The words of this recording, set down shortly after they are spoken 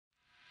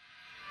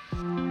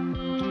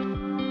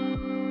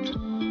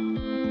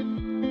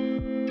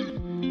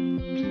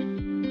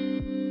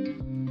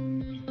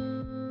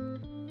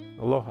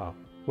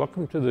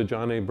Welcome to the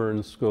John A.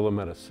 Burns School of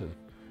Medicine.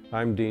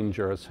 I'm Dean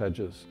Jarvis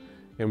Hedges,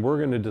 and we're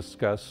going to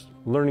discuss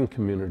learning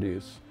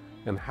communities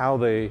and how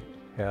they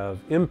have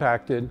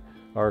impacted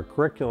our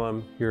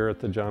curriculum here at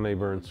the John A.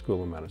 Burns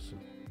School of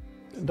Medicine.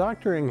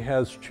 Doctoring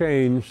has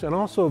changed, and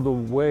also the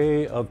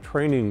way of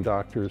training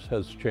doctors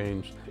has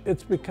changed.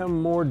 It's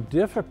become more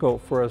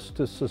difficult for us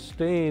to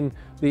sustain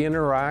the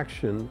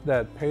interaction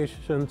that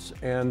patients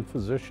and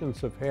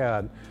physicians have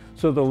had.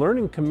 So the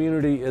learning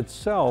community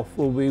itself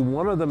will be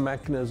one of the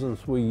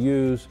mechanisms we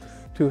use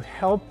to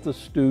help the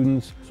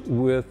students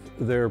with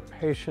their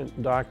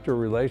patient-doctor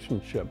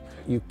relationship.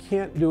 You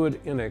can't do it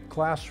in a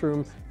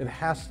classroom. It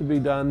has to be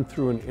done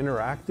through an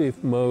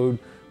interactive mode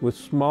with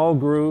small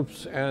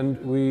groups, and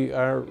we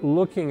are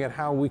looking at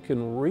how we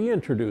can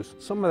reintroduce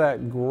some of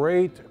that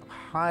great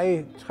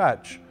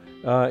high-touch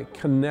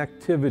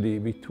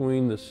connectivity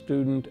between the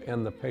student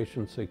and the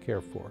patients they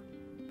care for.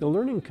 The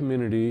learning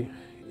community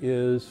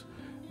is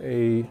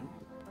a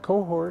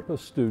cohort of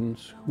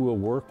students who will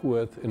work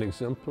with an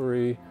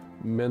exemplary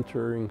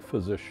mentoring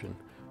physician.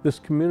 This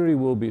community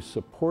will be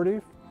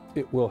supportive.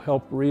 It will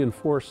help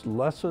reinforce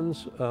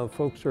lessons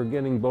folks are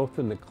getting both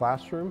in the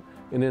classroom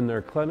and in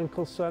their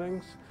clinical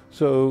settings.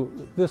 So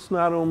this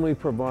not only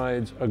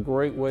provides a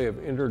great way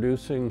of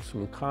introducing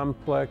some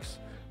complex,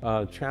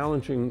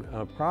 challenging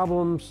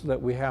problems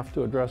that we have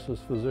to address as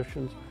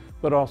physicians,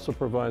 but also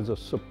provides a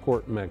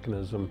support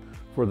mechanism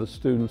for the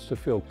students to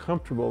feel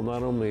comfortable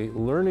not only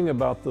learning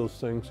about those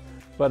things,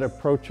 but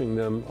approaching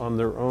them on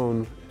their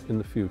own in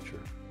the future.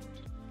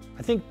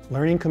 I think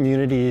learning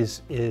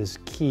communities is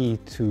key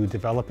to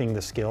developing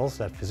the skills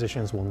that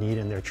physicians will need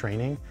in their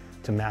training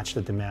to match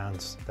the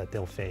demands that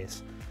they'll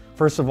face.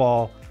 First of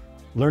all,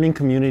 learning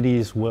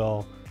communities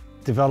will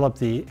develop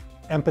the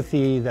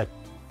empathy that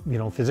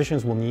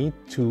physicians will need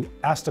to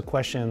ask the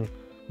question,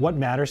 what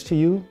matters to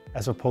you,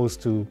 as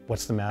opposed to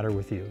what's the matter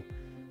with you.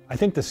 I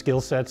think the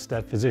skill sets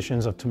that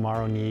physicians of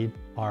tomorrow need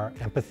are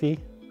empathy.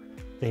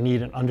 They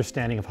need an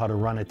understanding of how to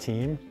run a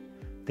team.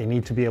 They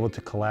need to be able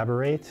to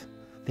collaborate.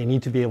 They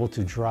need to be able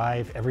to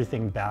drive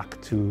everything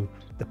back to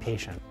the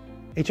patient.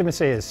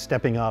 HMSA is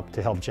stepping up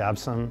to help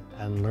JABSOM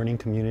and learning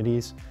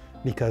communities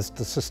because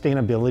the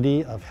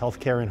sustainability of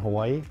healthcare in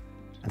Hawaii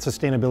and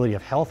sustainability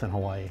of health in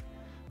Hawaii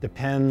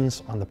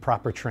depends on the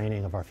proper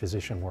training of our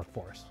physician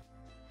workforce.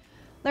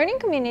 Learning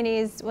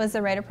communities was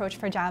the right approach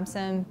for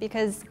JABSOM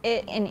because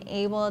it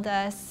enabled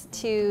us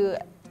to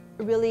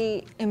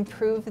really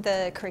improve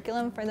the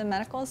curriculum for the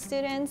medical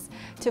students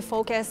to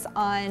focus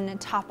on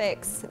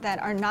topics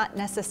that are not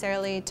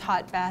necessarily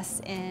taught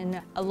best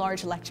in a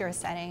large lecture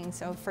setting.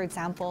 So for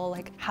example,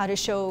 like how to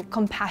show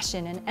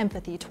compassion and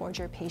empathy towards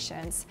your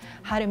patients,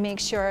 how to make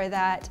sure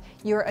that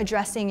you're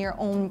addressing your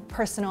own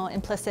personal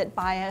implicit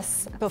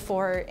bias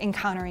before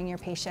encountering your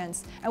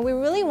patients. And we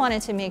really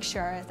wanted to make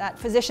sure that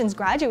physicians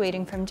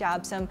graduating from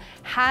JABSOM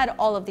had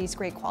all of these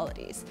great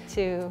qualities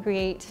to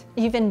create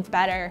even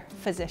better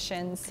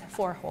physicians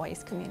for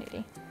Hawaii's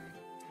community.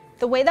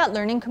 The way that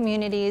learning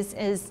communities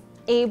is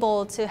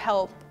able to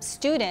help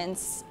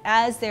students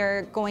as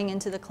they're going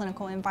into the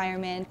clinical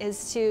environment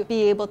is to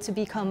be able to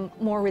become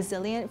more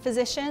resilient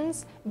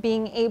physicians,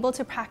 being able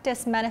to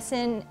practice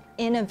medicine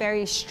in a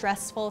very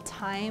stressful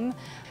time.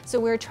 So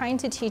we're trying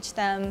to teach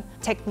them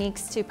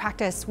techniques to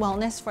practice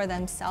wellness for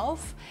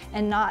themselves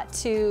and not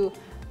to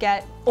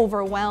get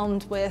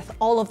overwhelmed with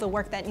all of the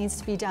work that needs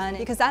to be done,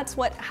 because that's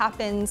what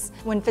happens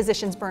when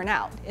physicians burn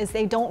out, is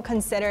they don't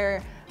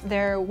consider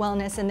their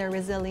wellness and their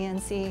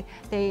resiliency.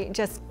 They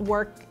just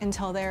work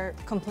until they're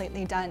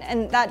completely done.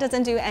 And that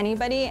doesn't do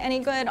anybody any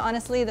good.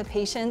 Honestly, the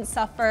patients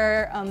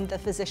suffer, the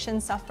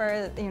physicians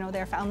suffer,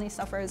 their families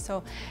suffer.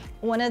 So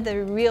one of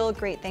the real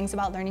great things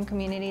about learning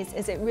communities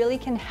is it really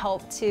can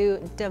help to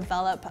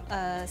develop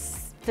a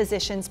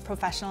physician's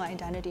professional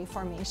identity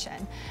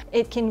formation.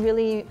 It can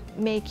really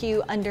make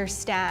you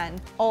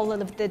understand all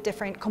of the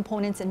different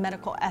components in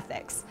medical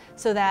ethics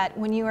so that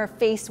when you are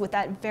faced with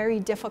that very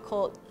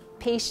difficult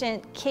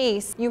patient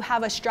case, you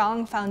have a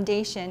strong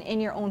foundation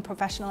in your own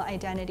professional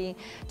identity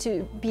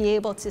to be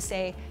able to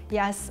say,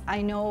 yes,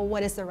 I know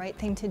what is the right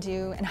thing to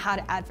do and how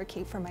to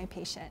advocate for my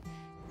patient.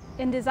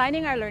 In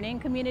designing our learning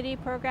community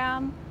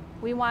program,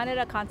 we wanted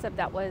a concept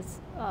that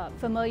was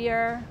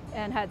familiar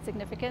and had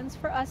significance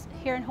for us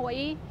here in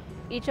Hawaii.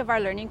 Each of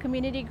our learning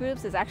community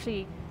groups is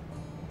actually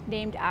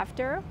named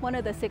after one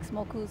of the 6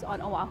 mokus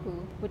on Oahu,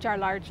 which are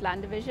large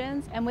land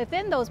divisions. And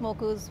within those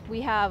mokus,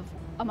 we have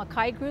a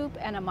Makai group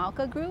and a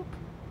Mauka group,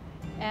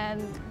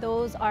 and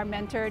those are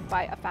mentored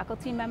by a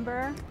faculty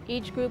member.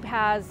 Each group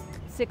has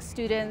 6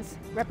 students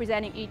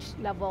representing each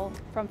level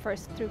from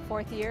 1st through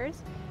 4th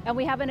years. And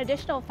we have an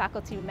additional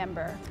faculty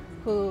member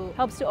who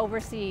helps to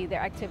oversee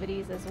their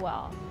activities as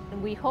well.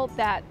 And we hope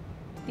that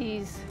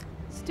these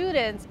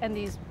students and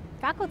these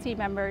faculty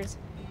members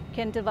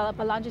can develop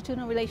a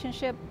longitudinal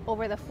relationship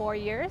over the 4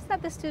 years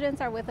that the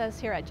students are with us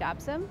here at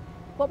JABSOM.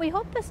 What we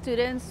hope the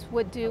students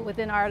would do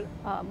within our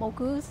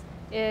mokus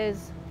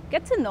is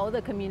get to know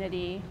the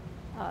community,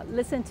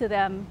 listen to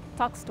them,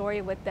 talk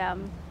story with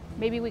them.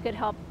 Maybe we could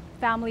help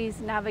families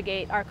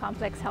navigate our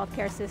complex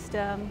healthcare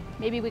system.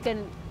 Maybe we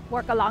can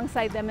work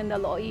alongside them in the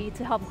lo'i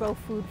to help grow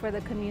food for the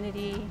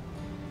community.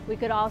 We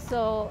could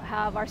also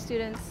have our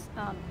students,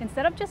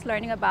 instead of just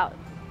learning about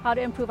how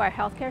to improve our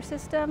healthcare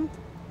system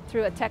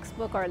through a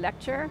textbook or a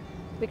lecture,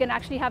 we can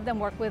actually have them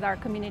work with our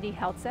community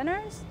health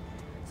centers.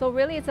 So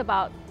really it's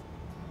about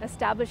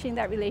establishing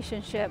that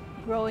relationship,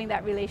 growing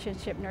that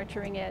relationship,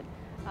 nurturing it,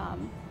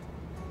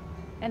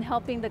 and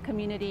helping the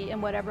community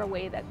in whatever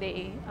way that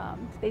they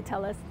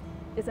tell us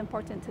is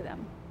important to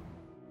them.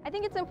 I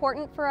think it's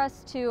important for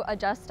us to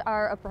adjust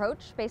our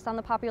approach based on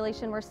the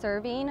population we're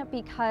serving,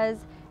 because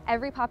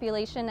every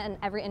population and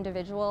every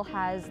individual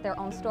has their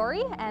own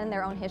story and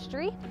their own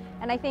history.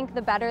 And I think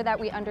the better that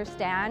we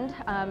understand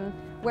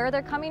where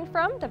they're coming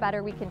from, the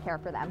better we can care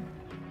for them.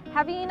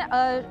 Having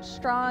a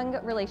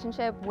strong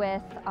relationship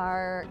with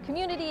our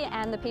community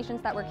and the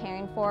patients that we're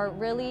caring for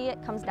really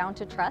comes down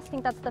to trust. I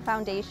think that's the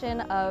foundation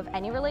of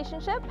any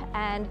relationship,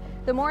 and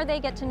the more they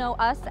get to know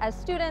us as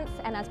students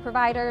and as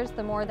providers,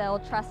 the more they'll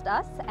trust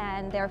us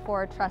and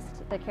therefore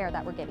trust the care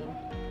that we're giving.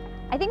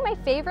 I think my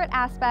favorite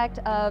aspect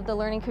of the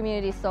learning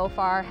community so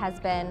far has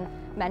been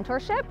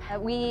mentorship.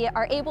 We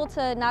are able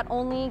to not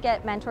only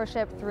get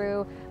mentorship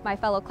through my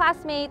fellow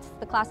classmates,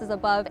 the classes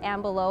above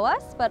and below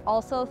us, but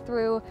also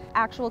through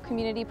actual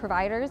community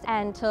providers,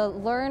 and to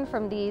learn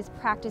from these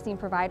practicing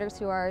providers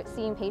who are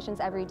seeing patients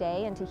every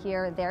day and to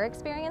hear their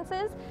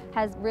experiences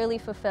has really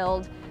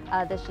fulfilled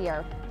this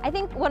year. I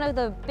think one of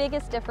the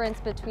biggest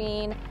difference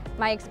between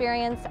my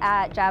experience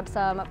at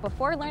JABSOM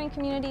before learning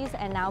communities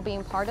and now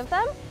being part of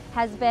them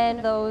has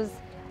been those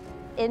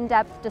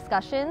in-depth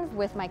discussions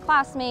with my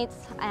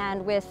classmates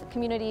and with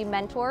community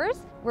mentors.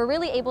 We're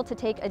really able to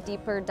take a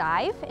deeper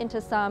dive into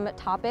some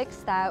topics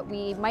that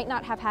we might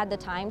not have had the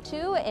time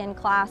to in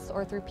class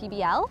or through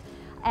PBL,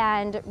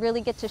 and really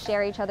get to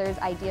share each other's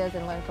ideas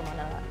and learn from one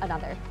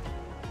another.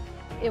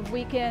 If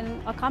we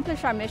can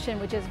accomplish our mission,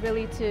 which is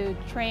really to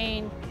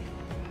train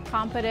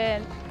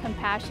competent,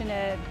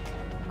 compassionate,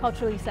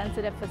 culturally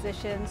sensitive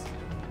physicians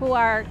who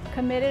are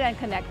committed and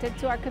connected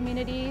to our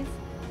communities,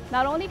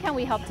 not only can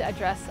we help to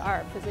address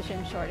our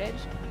physician shortage,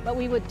 but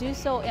we would do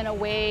so in a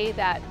way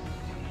that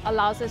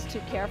allows us to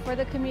care for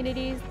the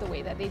communities the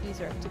way that they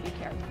deserve to be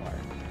cared for.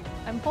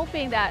 I'm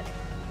hoping that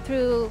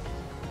through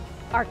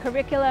our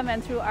curriculum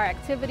and through our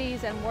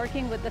activities and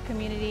working with the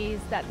communities,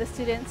 that the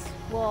students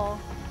will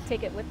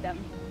take it with them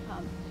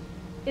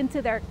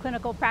into their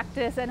clinical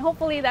practice, and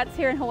hopefully that's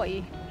here in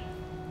Hawaii.